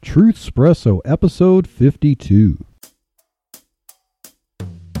Truthspresso, episode 52.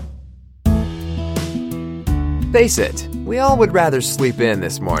 Face it, we all would rather sleep in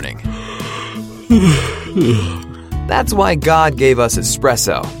this morning. That's why God gave us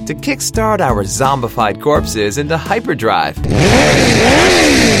espresso, to kickstart our zombified corpses into hyperdrive.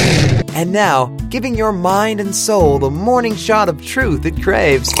 And now, giving your mind and soul the morning shot of truth it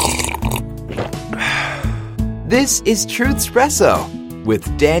craves. This is Truthspresso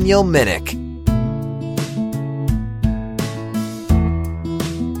with Daniel Minnick.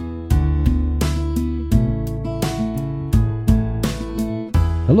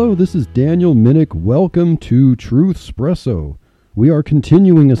 Hello, this is Daniel Minnick. Welcome to Truthspresso. We are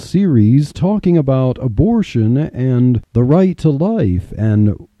continuing a series talking about abortion and the right to life,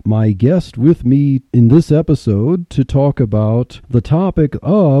 and my guest with me in this episode to talk about the topic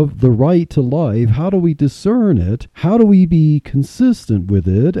of the right to life. How do we discern it? How do we be consistent with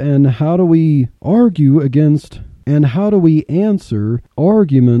it? And how do we argue against and how do we answer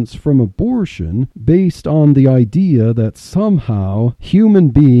arguments from abortion based on the idea that somehow human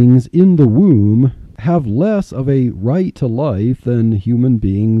beings in the womb have less of a right to life than human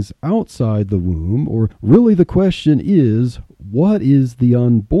beings outside the womb? Or really the question is, what is the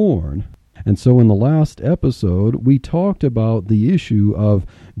unborn? And so in the last episode, we talked about the issue of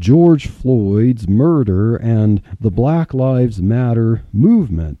George Floyd's murder and the Black Lives Matter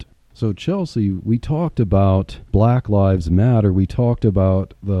movement. So Chelsea, we talked about Black Lives Matter. We talked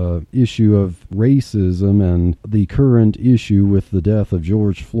about the issue of racism and the current issue with the death of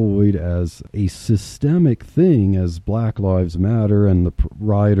George Floyd as a systemic thing, as Black Lives Matter and the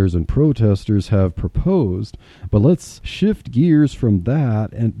rioters and protesters have proposed. But let's shift gears from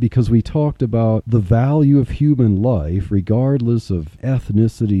that, and because we talked about the value of human life regardless of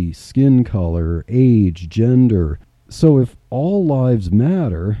ethnicity, skin color, age, gender. So if all lives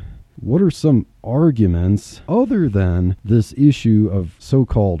matter, what are some arguments other than this issue of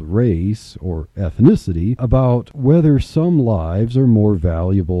so-called race or ethnicity about whether some lives are more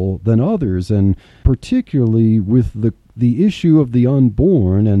valuable than others, and particularly with the issue of the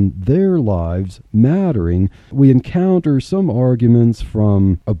unborn and their lives mattering? We encounter some arguments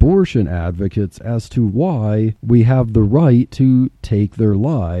from abortion advocates as to why we have the right to take their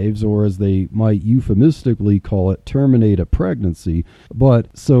lives, or as they might euphemistically call it, terminate a pregnancy. But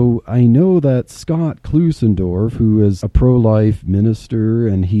so I know that Scott Klusendorf, who is a pro-life minister,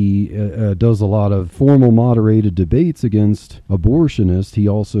 and he does a lot of formal moderated debates against abortionists. He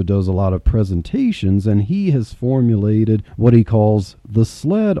also does a lot of presentations, and he has formulated what he calls the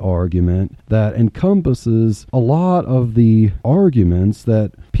SLED argument that encompasses a lot of the arguments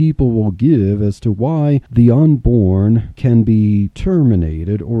that people will give as to why the unborn can be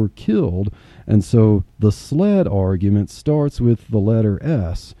terminated or killed. And so the SLED argument starts with the letter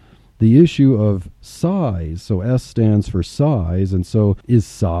S. The issue of size, so S stands for size, and so is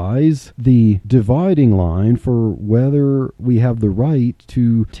size the dividing line for whether we have the right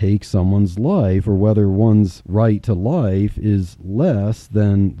to take someone's life, or whether one's right to life is less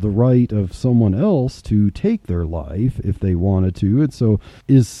than the right of someone else to take their life if they wanted to? And so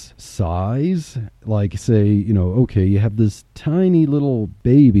is size, like, say, okay, you have this tiny little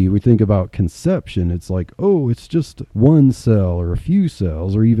baby. We think about conception. It's like, oh, it's just one cell or a few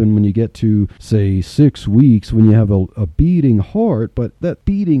cells, or even when you get to, say, 6 weeks, when you have a beating heart, but that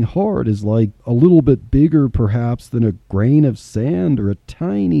beating heart is like a little bit bigger perhaps than a grain of sand or a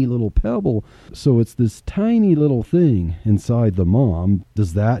tiny little pebble. So it's this tiny little thing inside the mom.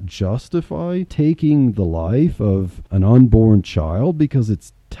 Does that justify taking the life of an unborn child because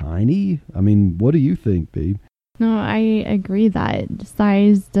it's tiny? I mean, what do you think, babe? No, I agree that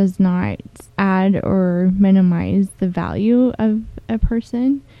size does not add or minimize the value of a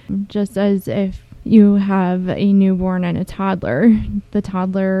person. Just as if you have a newborn and a toddler, the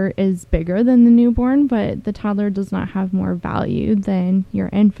toddler is bigger than the newborn, but the toddler does not have more value than your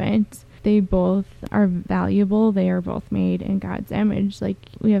infant. They both are valuable. They are both made in God's image, like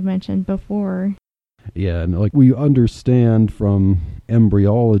we have mentioned before. Yeah, and like we understand from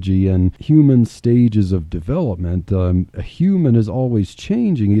embryology and human stages of development, a human is always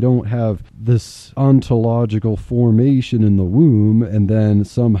changing. You don't have this ontological formation in the womb and then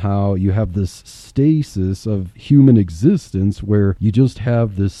somehow you have this stasis of human existence where you just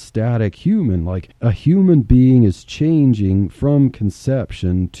have this static human. Like a human being is changing from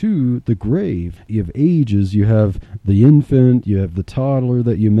conception to the grave. You have ages. You have the infant, you have the toddler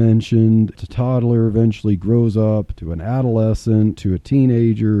that you mentioned. The toddler eventually grows up to an adolescent, to a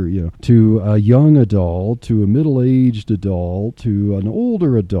teenager, to a young adult, to a middle-aged adult, to an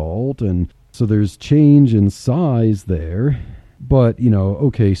older adult. And so there's change in size there. But,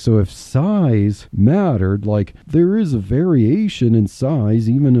 okay, so if size mattered, like there is a variation in size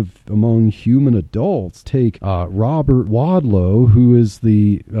even among human adults. Take Robert Wadlow, who is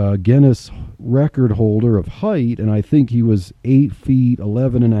the Guinness record holder of height, and I think he was 8 feet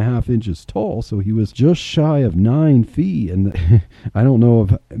 11 and a half inches tall, so he was just shy of 9 feet. And I don't know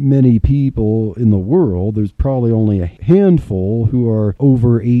of many people in the world, there's probably only a handful who are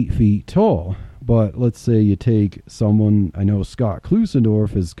over 8 feet tall. But let's say you take someone, I know Scott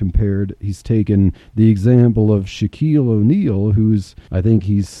Klusendorf he's taken the example of Shaquille O'Neal, I think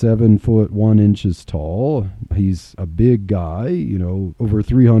he's 7 foot 1 inches tall. He's a big guy, over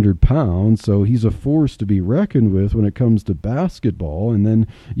 300 pounds, so he's a force to be reckoned with when it comes to basketball. And then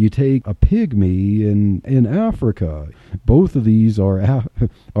you take a pygmy in Africa. Both of these are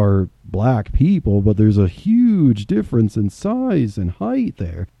black people, but there's a huge difference in size and height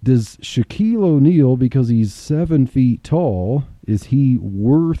there. Does Shaquille O'Neal, because he's 7 feet tall, is he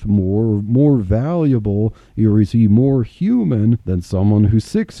worth more valuable, or is he more human than someone who's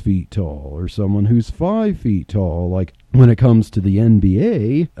 6 feet tall or someone who's 5 feet tall? Like when it comes to the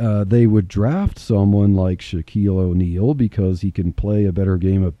NBA, they would draft someone like Shaquille O'Neal because he can play a better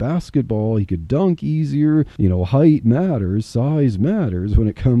game of basketball, he could dunk easier. Height matters, size matters when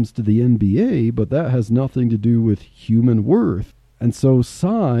it comes to the NBA, but that has nothing to do with human worth. And so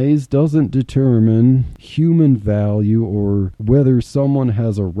size doesn't determine human value or whether someone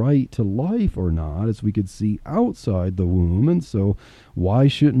has a right to life or not, as we could see outside the womb. And so why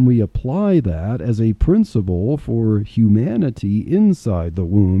shouldn't we apply that as a principle for humanity inside the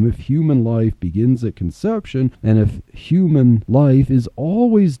womb if human life begins at conception, and if human life is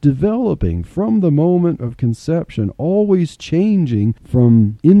always developing from the moment of conception, always changing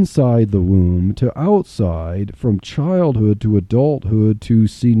from inside the womb to outside, from childhood to adulthood to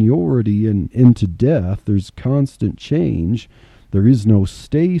seniority and into death? There's constant change. There is no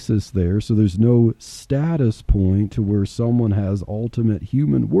stasis there, so there's no status point to where someone has ultimate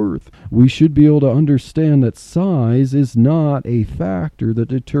human worth. We should be able to understand that size is not a factor that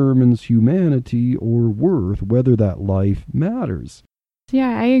determines humanity or worth, whether that life matters.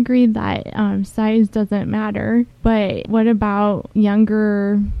 Yeah, I agree that size doesn't matter, but what about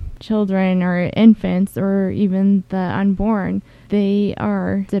younger children or infants or even the unborn? They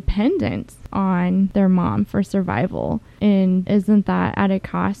are dependent on their mom for survival. And isn't that at a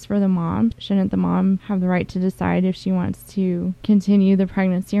cost for the mom? Shouldn't the mom have the right to decide if she wants to continue the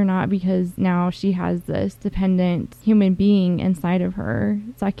pregnancy or not, because now she has this dependent human being inside of her,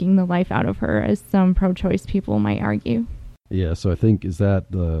 sucking the life out of her, as some pro-choice people might argue? Yeah, so I think, is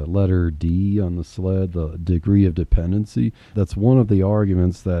that the letter D on the sled, the degree of dependency? That's one of the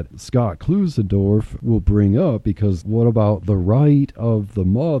arguments that Scott Klusendorf will bring up, because what about the right of the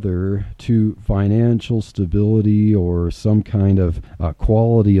mother to financial stability or some kind of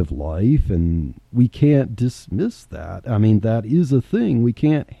quality of life? And we can't dismiss that. I mean, that is a thing. We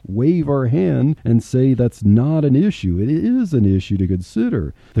can't wave our hand and say that's not an issue. It is an issue to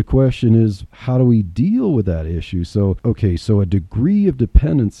consider. The question is, how do we deal with that issue? So a degree of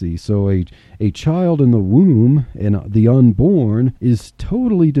dependency. So a child in the womb and the unborn is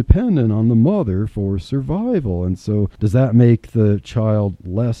totally dependent on the mother for survival. And so does that make the child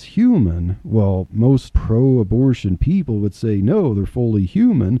less human? Well, most pro-abortion people would say no, they're fully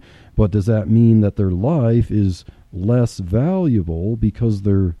human. But does that mean that their life is less valuable because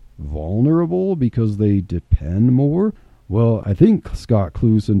they're vulnerable, because they depend more? Well, I think Scott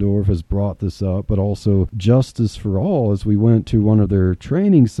Klusendorf has brought this up, but also Justice for All, as we went to one of their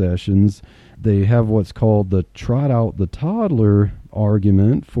training sessions, they have what's called the trot out the toddler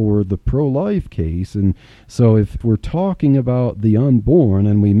argument for the pro-life case. And so if we're talking about the unborn,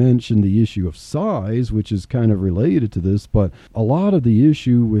 and we mentioned the issue of size, which is kind of related to this, but a lot of the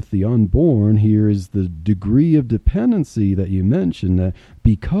issue with the unborn here is the degree of dependency that you mentioned, that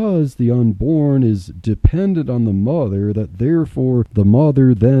because the unborn is dependent on the mother, that therefore the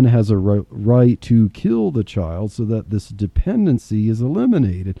mother then has a right to kill the child so that this dependency is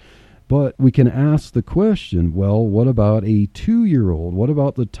eliminated. But we can ask the question, well, what about a 2-year-old? What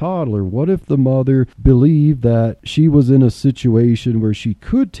about the toddler? What if the mother believed that she was in a situation where she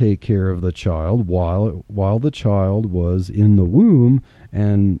could take care of the child while the child was in the womb?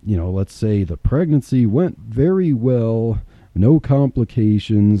 And, let's say the pregnancy went very well, no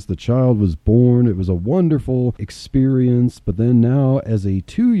complications. The child was born. It was a wonderful experience. But then now, as a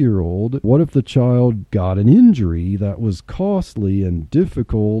 2-year-old, what if the child got an injury that was costly and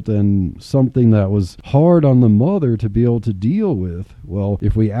difficult and something that was hard on the mother to be able to deal with? Well,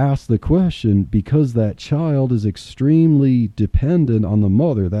 if we ask the question, because that child is extremely dependent on the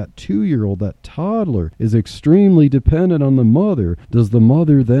mother, that 2-year-old, that toddler is extremely dependent on the mother, does the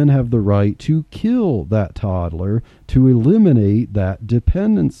mother then have the right to kill that toddler to eliminate that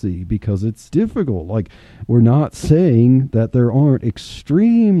dependency? Because it's difficult. Like, we're not saying that there aren't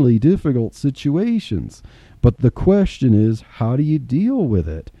extremely difficult situations, but the question is, how do you deal with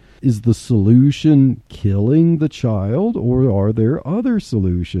it? Is the solution killing the child, or are there other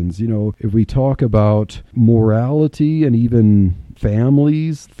solutions? You know, if we talk about morality and even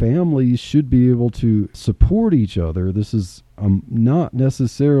families should be able to support each other. This is not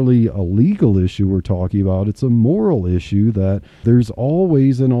necessarily a legal issue we're talking about. It's a moral issue that there's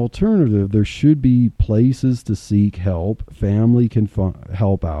always an alternative. There should be places to seek help. Family can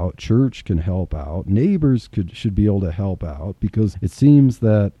help out. Church can help out. Neighbors should be able to help out, because it seems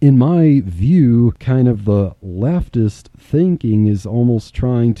that, in my view, kind of the leftist thinking is almost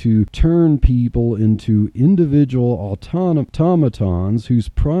trying to turn people into individual automatons whose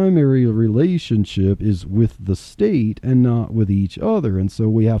primary relationship is with the state and not with each other. And so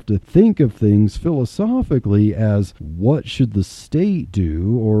we have to think of things philosophically as, what should the state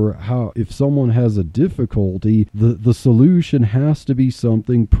do, or how, if someone has a difficulty, the solution has to be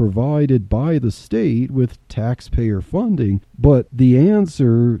something provided by the state with taxpayer funding. But the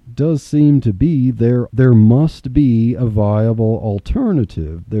answer does seem to be there must be a viable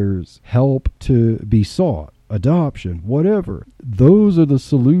alternative. There's help to be sought, adoption, whatever. Those are the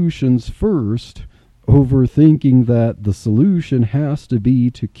solutions first, over thinking that the solution has to be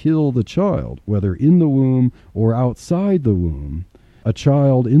to kill the child, whether in the womb or outside the womb. A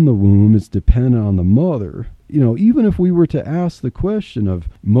child in the womb is dependent on the mother. You know, even if we were to ask the question of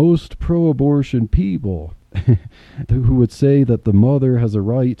most pro-abortion people, who would say that the mother has a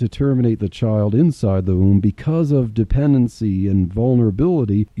right to terminate the child inside the womb because of dependency and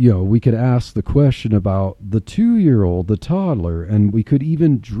vulnerability, you know, we could ask the question about the 2-year-old, the toddler, and we could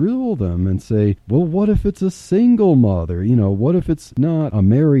even drill them and say, well, what if it's a single mother? You know, what if it's not a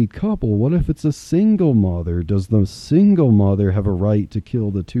married couple? What if it's a single mother? Does the single mother have a right to kill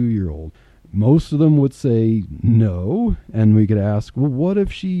the 2-year-old? Most of them would say no, and we could ask, well, what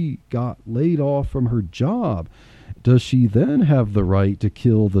if she got laid off from her job? Does she then have the right to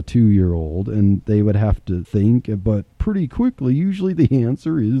kill the 2-year-old? And they would have to think, but pretty quickly, usually the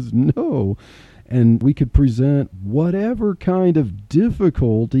answer is no. And we could present whatever kind of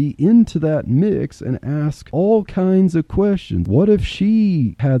difficulty into that mix and ask all kinds of questions. What if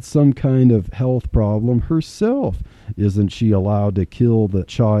she had some kind of health problem herself? Isn't she allowed to kill the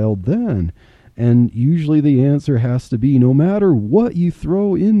child then? And usually the answer has to be, no matter what you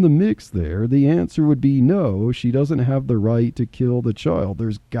throw in the mix there, the answer would be no, she doesn't have the right to kill the child.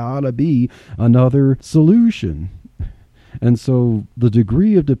 There's gotta be another solution. And so the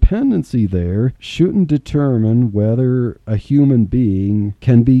degree of dependency there shouldn't determine whether a human being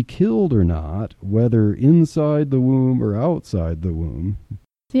can be killed or not, whether inside the womb or outside the womb.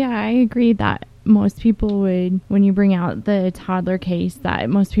 Yeah, I agree that most people would, when you bring out the toddler case, that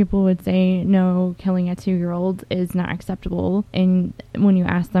most people would say, no, killing a 2-year-old is not acceptable. And when you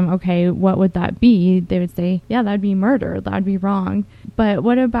ask them, okay, what would that be? They would say, yeah, that'd be murder. That'd be wrong. But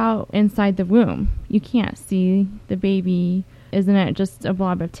what about inside the womb? You can't see the baby. Isn't it just a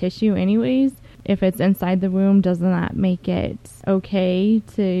blob of tissue anyways? If it's inside the womb, doesn't that make it okay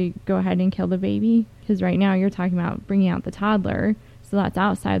to go ahead and kill the baby? Because right now you're talking about bringing out the toddler, so that's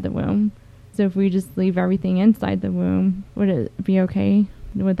outside the womb. So if we just leave everything inside the womb, would it be okay?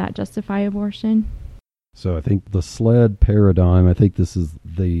 Would that justify abortion? So I think the SLED paradigm, I think this is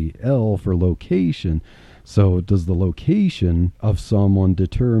the L for location. So does the location of someone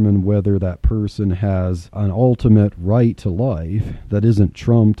determine whether that person has an ultimate right to life that isn't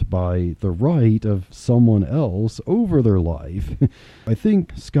trumped by the right of someone else over their life? I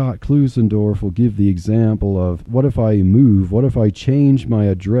think Scott Klusendorf will give the example of, what if I move? What if I change my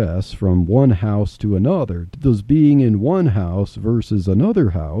address from one house to another? Does being in one house versus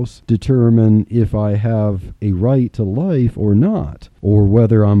another house determine if I have a right to life or not? Or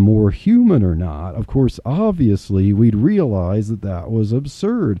whether I'm more human or not? Of course, obviously we'd realize that that was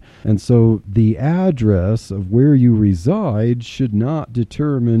absurd. And so the address of where you reside should not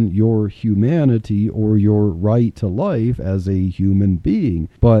determine your humanity or your right to life as a human being.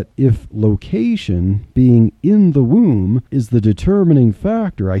 But if location, being in the womb, is the determining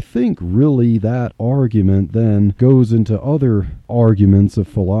factor, I think really that argument then goes into other arguments of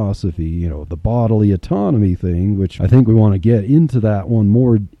philosophy, the bodily autonomy thing, which I think we want to get into that one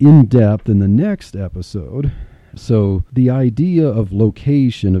more in depth in the next episode. So the idea of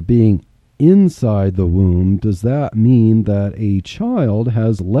location, of being inside the womb, does that mean that a child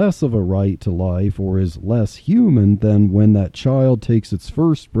has less of a right to life or is less human than when that child takes its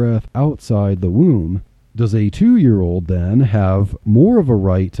first breath outside the womb? Does a 2-year-old then have more of a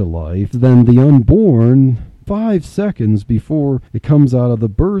right to life than the unborn 5 seconds before it comes out of the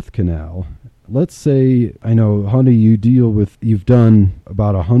birth canal? Let's say, I know, honey, you've done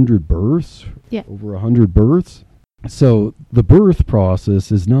about 100 births? Yeah. Over 100 births? So the birth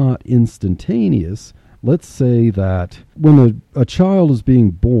process is not instantaneous. Let's say that when a child is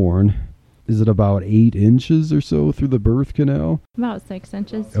being born, is it about 8 inches or so through the birth canal? About 6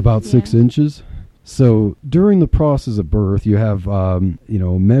 inches. About 6 inches? So during the process of birth, you have,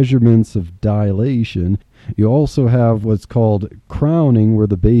 measurements of dilation. You also have what's called crowning, where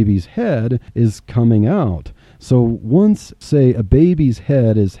the baby's head is coming out. So once, say, a baby's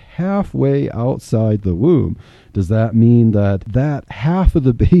head is halfway outside the womb, does that mean that half of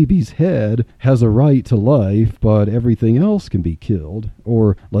the baby's head has a right to life, but everything else can be killed?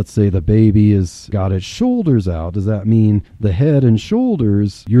 Or let's say the baby has got its shoulders out. Does that mean the head and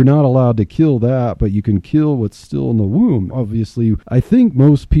shoulders, you're not allowed to kill that, but you can kill what's still in the womb? Obviously, I think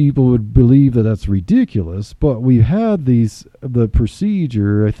most people would believe that that's ridiculous, but we had the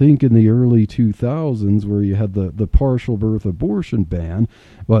procedure, I think in the early 2000s, where you had the partial birth abortion ban,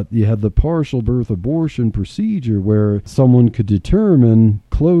 but you had the partial birth abortion procedure where someone could determine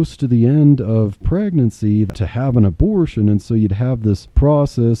close to the end of pregnancy to have an abortion. And so you'd have this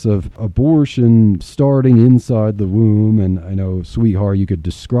process of abortion starting inside the womb. And I know, sweetheart, you could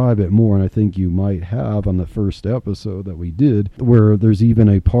describe it more, and I think you might have on the first episode that we did, where there's even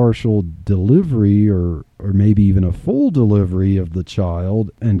a partial delivery or maybe even a full delivery of the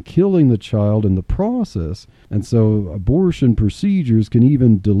child and killing the child in the process. And so abortion procedures can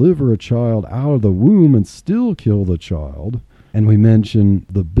even deliver a child out of the womb and still kill the child. And we mentioned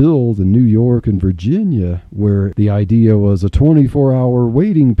the bills in New York and Virginia, where the idea was a 24-hour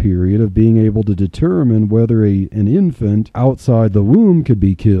waiting period of being able to determine whether an infant outside the womb could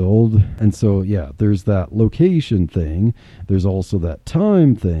be killed. And so, yeah, there's that location thing. There's also that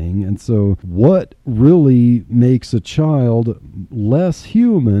time thing. And so what really makes a child less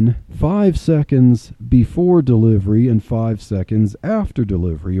human 5 seconds before delivery and 5 seconds after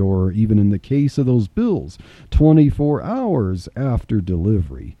delivery, or even in the case of those bills, 24 hours after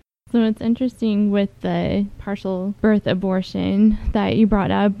delivery? So it's interesting with the partial birth abortion that you brought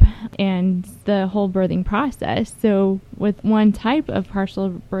up and the whole birthing process. So with one type of partial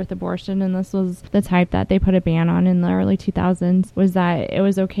birth abortion, and this was the type that they put a ban on in the early 2000s, was that it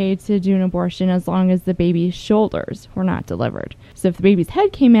was okay to do an abortion as long as the baby's shoulders were not delivered. So if the baby's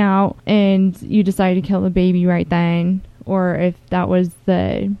head came out and you decided to kill the baby right then, or if that was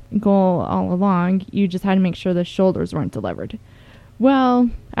the goal all along, you just had to make sure the shoulders weren't delivered. Well,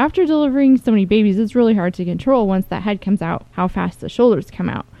 after delivering so many babies, it's really hard to control once that head comes out, how fast the shoulders come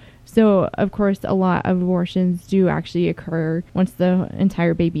out. So, of course, a lot of abortions do actually occur once the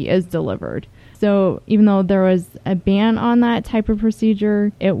entire baby is delivered. So, even though there was a ban on that type of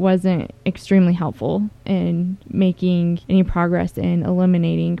procedure, it wasn't extremely helpful in making any progress in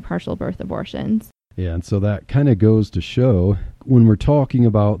eliminating partial birth abortions. Yeah, and so that kind of goes to show, when we're talking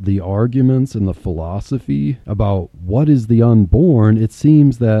about the arguments and the philosophy about what is the unborn, it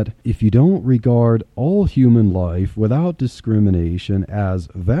seems that if you don't regard all human life without discrimination as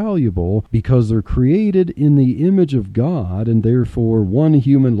valuable because they're created in the image of God, and therefore one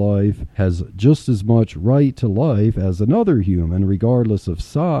human life has just as much right to life as another human, regardless of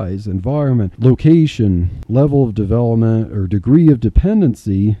size, environment, location, level of development, or degree of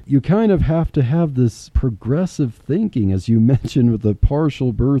dependency, you kind of have to have this progressive thinking, as you mentioned with the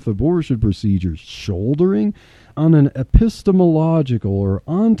partial birth abortion procedures. Shouldering? on an epistemological or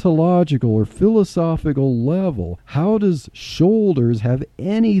ontological or philosophical level, how does shoulders have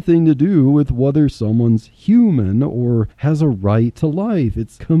anything to do with whether someone's human or has a right to life?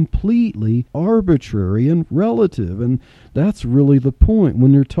 It's completely arbitrary and relative, and that's really the point.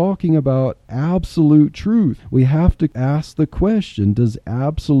 When you're talking about absolute truth, we have to ask the question, does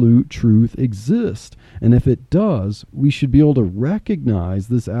absolute truth exist? And if it does, we should be able to recognize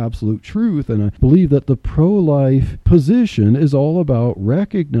this absolute truth. And I believe that the pro-life position is all about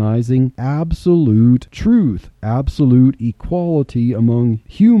recognizing absolute truth, absolute equality among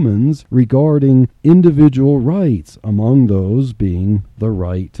humans regarding individual rights, among those being the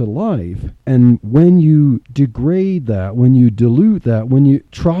right to life. And when you degrade that, when you dilute that, when you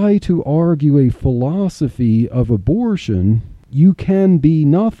try to argue a philosophy of abortion, you can be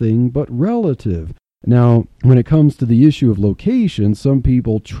nothing but relative. Now, when it comes to the issue of location, some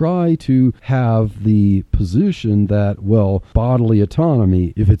people try to have the position that, well, bodily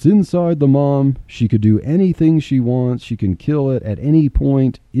autonomy, if it's inside the mom, she could do anything she wants, she can kill it at any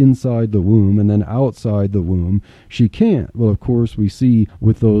point inside the womb, and then outside the womb, she can't. Well, of course, we see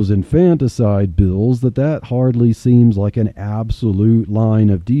with those infanticide bills that hardly seems like an absolute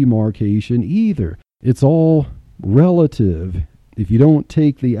line of demarcation either. It's all relative. If you don't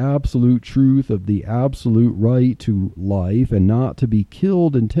take the absolute truth of the absolute right to life and not to be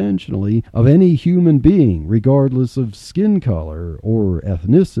killed intentionally of any human being, regardless of skin color or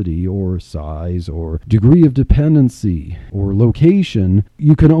ethnicity or size or degree of dependency or location,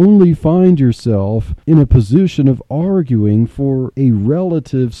 you can only find yourself in a position of arguing for a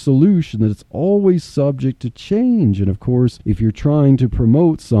relative solution that is always subject to change. And of course, if you're trying to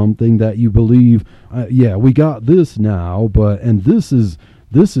promote something that you believe, we got this now, and this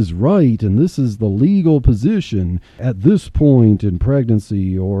is right, and this is the legal position at this point in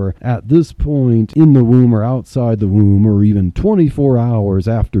pregnancy, or at this point in the womb or outside the womb, or even 24 hours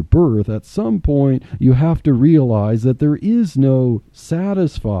after birth, at some point you have to realize that there is no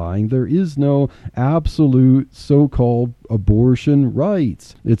satisfying, there is no absolute so-called abortion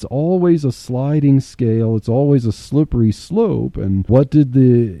rights. It's always a sliding scale, it's always a slippery slope. And what did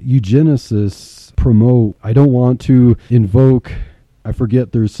the eugenicists promote? I don't want to invoke, I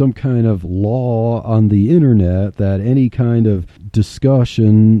forget, there's some kind of law on the internet that any kind of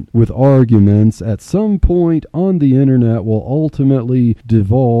discussion with arguments at some point on the internet will ultimately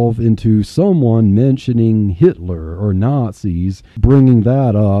devolve into someone mentioning Hitler or Nazis, bringing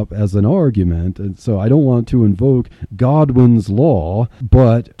that up as an argument. And so I don't want to invoke Godwin's law,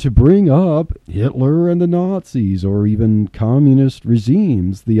 but to bring up Hitler and the Nazis or even communist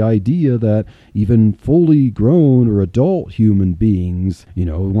regimes, the idea that even fully grown or adult human beings, we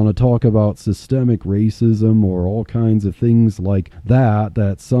want to talk about systemic racism or all kinds of things like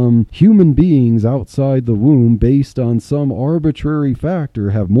that some human beings outside the womb, based on some arbitrary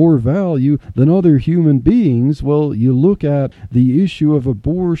factor, have more value than other human beings. Well, you look at the issue of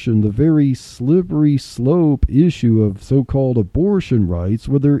abortion, the very slippery slope issue of so-called abortion rights,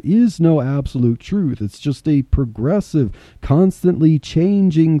 where there is no absolute truth. It's just a progressive, constantly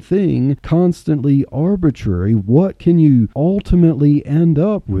changing thing, constantly arbitrary. What can you ultimately end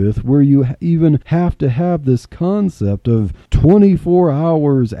up with where you even have to have this concept of 24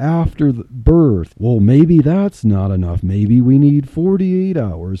 hours after birth? Well, maybe that's not enough. Maybe we need 48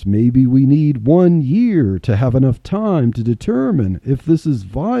 hours. Maybe we need 1 year to have enough time to determine if this is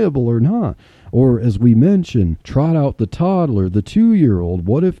viable or not. Or, as we mentioned, trot out the toddler, the 2-year-old.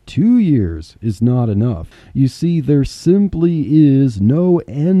 What if 2 years is not enough? You see, there simply is no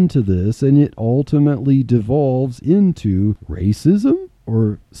end to this, and it ultimately devolves into racism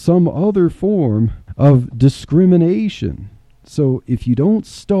or some other form of discrimination. So if you don't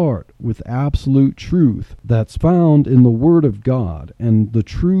start with absolute truth that's found in the Word of God, and the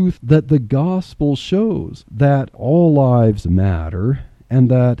truth that the gospel shows, that all lives matter, and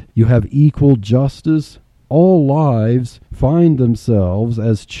that you have equal justice, all lives find themselves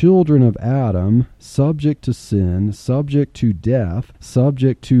as children of Adam, subject to sin, subject to death,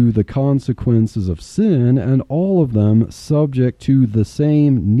 subject to the consequences of sin, and all of them subject to the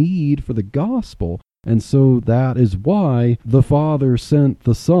same need for the gospel. And so that is why the Father sent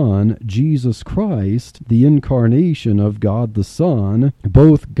the Son, Jesus Christ, the incarnation of God the Son,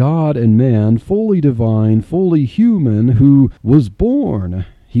 both God and man, fully divine, fully human, who was born.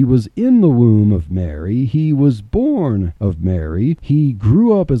 He was in the womb of Mary. He was born of Mary. He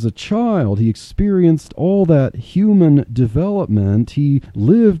grew up as a child. He experienced all that human development. He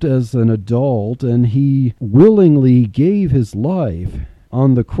lived as an adult, and he willingly gave his life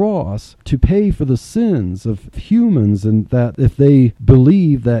on the cross to pay for the sins of humans, and that if they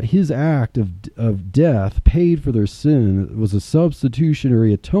believe that his act of death paid for their sin, was a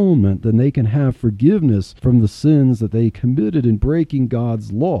substitutionary atonement, then they can have forgiveness from the sins that they committed in breaking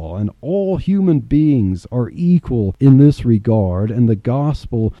God's law. And all human beings are equal in this regard, and the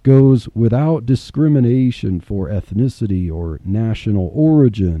gospel goes without discrimination for ethnicity or national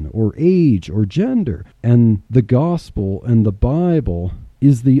origin or age or gender. And the gospel and the Bible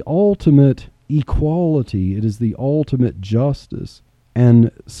is the ultimate equality. It is the ultimate justice.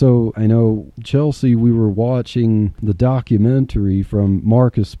 And so I know, Chelsea, we were watching the documentary from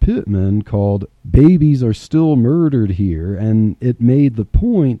Marcus Pittman called Babies Are Still Murdered Here, and it made the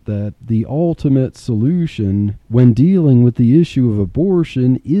point that the ultimate solution when dealing with the issue of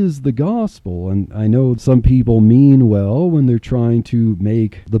abortion is the gospel. And I know some people mean well when they're trying to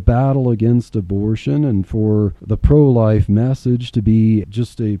make the battle against abortion and for the pro-life message to be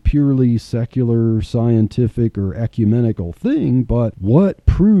just a purely secular, scientific, or ecumenical thing, but what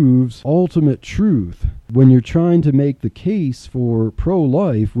proves ultimate truth? When you're trying to make the case for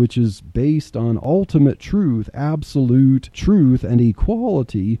pro-life, which is based on ultimate truth, absolute truth, and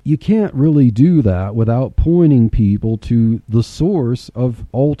equality, you can't really do that without pointing people to the source of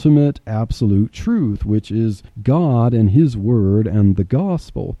ultimate absolute truth, which is God and His Word and the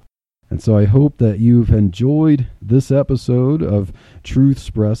Gospel. And so I hope that you've enjoyed this episode of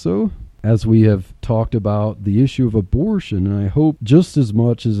Truthspresso, as we have talked about the issue of abortion, and I hope just as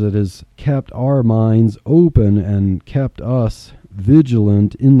much as it has kept our minds open and kept us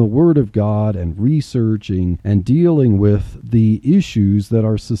vigilant in the Word of God and researching and dealing with the issues that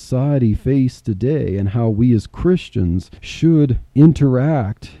our society faces today and how we as Christians should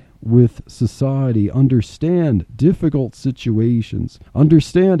interact with society, understand difficult situations,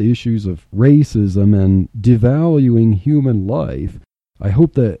 understand issues of racism and devaluing human life. I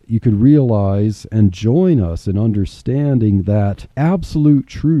hope that you could realize and join us in understanding that absolute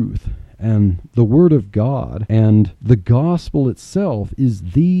truth and the Word of God and the gospel itself is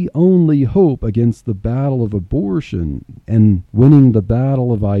the only hope against the battle of abortion and winning the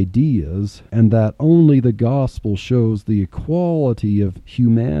battle of ideas, and that only the gospel shows the equality of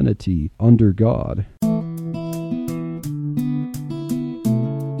humanity under God.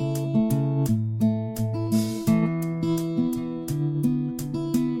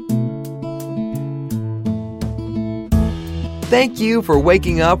 Thank you for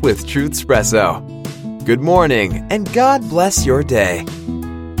waking up with Truthspresso. Good morning, and God bless your day.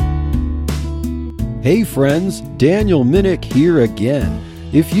 Hey friends, Daniel Minnick here again.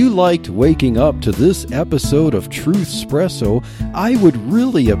 If you liked waking up to this episode of Truthspresso, I would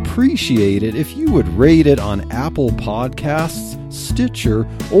really appreciate it if you would rate it on Apple Podcasts, Stitcher,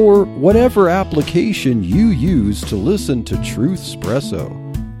 or whatever application you use to listen to Truthspresso.